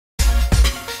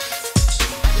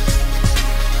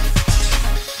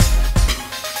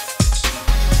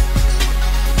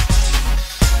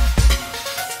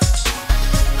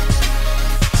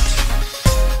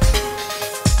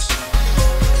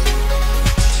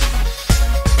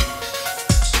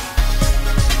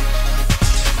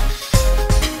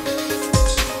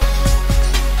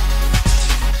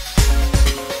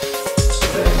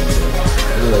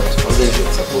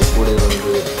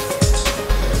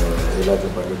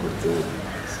கொடுத்து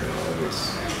so always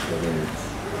living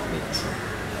with me. So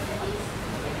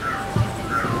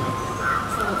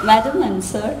Madam and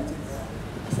sir,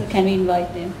 can we invite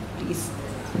them please?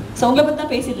 So உங்களை பற்றி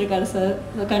தான் பேசிகிட்டு இருக்காரு சார்.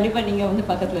 ஸோ கண்டிப்பாக நீங்கள் வந்து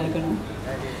பக்கத்தில் இருக்கணும்.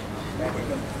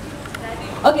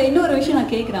 ஓகே, இன்னொரு விஷயம்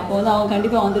நான் கேட்குறேன். அப்போ வந்து அவங்க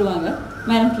கண்டிப்பாக வந்துடுவாங்க.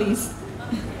 மேடம் ப்ளீஸ்,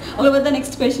 உங்களை பற்றி தான்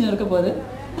நெக்ஸ்ட் கொஸ்டின் இருக்க போகுது.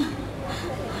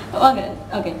 வாங்க.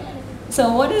 Okay, so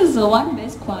what is one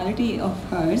best quality of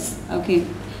hertz? Okay,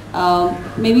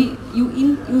 maybe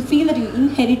you feel that you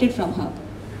inherited from her.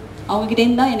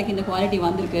 அவங்ககிட்டேருந்து தான் எனக்கு இந்த குவாலிட்டி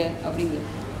வந்திருக்கு அப்படிங்கிறது.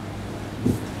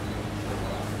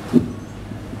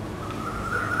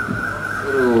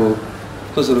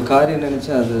 ஒரு காரியம்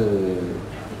நினச்சா அது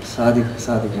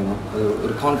சாதிக்கணும். அது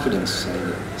ஒரு கான்ஃபிடென்ஸ்,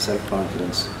 அந்த செல்ஃப்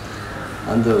கான்ஃபிடென்ஸ்,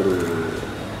 அந்த ஒரு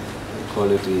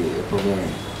குவாலிட்டி எப்போவுமே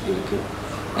இருக்குது.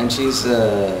 And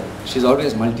she's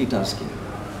always multi tasking.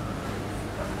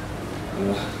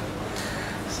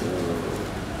 So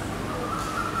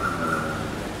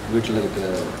வீட்டில் இருக்கிற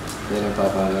வேலையை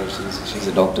பார்ப்பாங்க. She's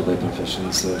a doctor by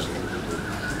profession, so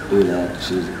do that.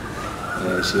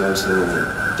 She also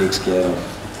takes care of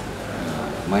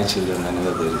my children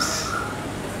whenever there is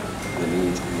the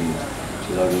need.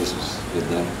 She's always with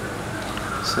them.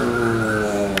 So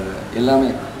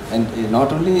ellame, and not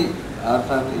only our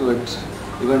family but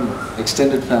even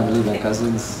extended family, my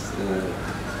cousins.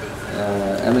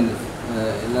 I mean,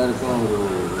 ellarkum oru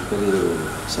periya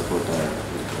support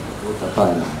irukku. Thappa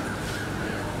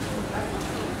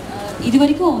இது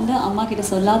வரைக்கும் வந்து அம்மா கிட்ட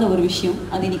சொல்லாத ஒரு விஷயம்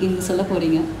அது இன்னைக்கு நீங்கள் சொல்ல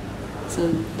போகிறீங்க. So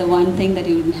the one thing that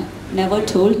you never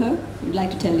told her, you'd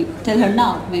like to tell her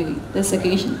now, maybe this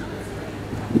occasion.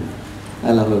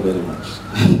 I love her very much.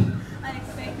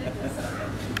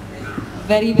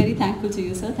 Very, very thankful to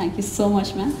you, sir. Thank you so much,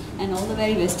 ma'am, and all the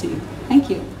very best to you. Thank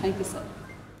you, sir.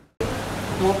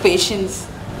 More patience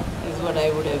is what I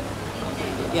would have.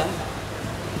 Yeah.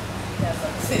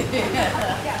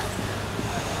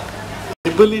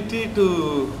 Ability to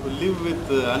live with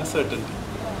uncertainty.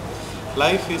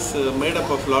 Life is made up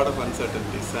of a lot of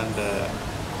uncertainties, and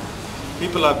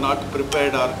people are not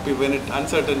prepared, or when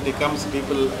uncertainty comes,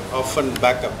 people often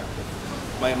back up.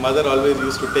 My mother always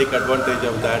used to take advantage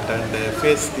of that and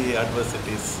face the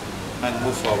adversities and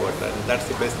move forward, and that's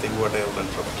the best thing what I have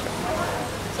learned from her.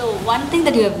 So one thing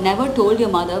that you have never told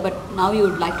your mother but now you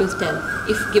would like to tell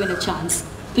if given a chance,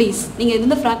 please. நீங்கள்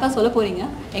எந்த ஃப்ராங்காக சொல்ல போகிறீங்க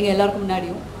எங்கள் எல்லாருக்கும்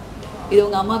முன்னாடியும். இது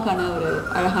உங்கள் அம்மாக்கான ஒரு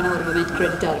அழகான ஒரு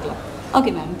கிரெடிட்டாக இருக்கலாம்.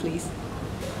 Okay ma'am, please.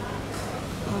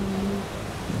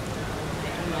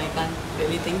 I can't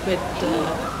really think, but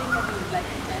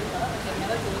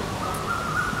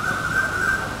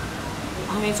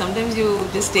I mean, sometimes you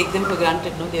just take them for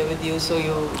granted. No, they're with you, so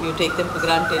you take them for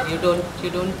granted. You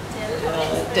don't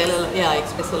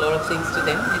express a lot of things to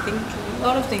them. I think a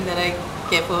lot of things that I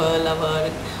care for her, love her,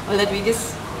 all that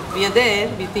we are there.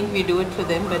 We think we do it for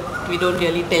them, but we don't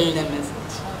really tell them as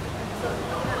such.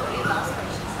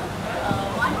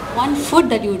 One food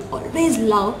that you would always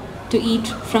love to eat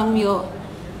from your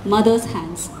mother's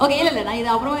hands. Okay, இல்லை நான் இதை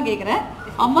அப்புறமா கேட்குறேன்.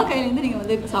 அம்மா கையிலேருந்து நீங்கள்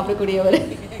வந்து சாப்பிடக்கூடிய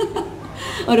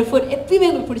ஒரு ஃபுட், எப்பயுமே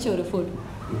உங்களுக்கு பிடிச்ச ஒரு ஃபுட்.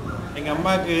 எங்கள்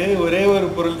அம்மாவுக்கு ஒரே ஒரு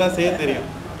பொருள் தான் செய்ய தெரியும்.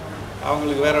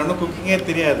 அவங்களுக்கு வேறு ஒன்றும் குக்கிங்கே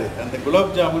தெரியாது. அந்த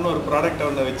குலோப் ஜாமுன்னு ஒரு ப்ராடக்ட்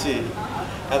ஒன்று வச்சு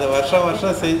அதை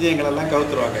வருஷம் செஞ்சு எங்களெல்லாம்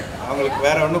கவுத்துருவாங்க. அவங்களுக்கு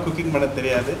வேறு ஒன்றும் குக்கிங் பண்ண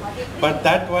தெரியாது. But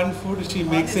that one food she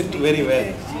makes it very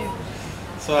well.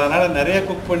 So அதனால் நிறைய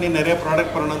குக் பண்ணி நிறைய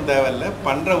ப்ராடக்ட் பண்ணணும்னு தேவையில்லை.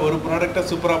 பண்ணுற ஒரு ப்ராடக்டை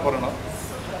சூப்பராக பண்ணணும்.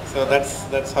 So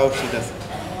that's how she does.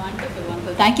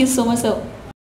 Wonderful. Thank you so much, sir.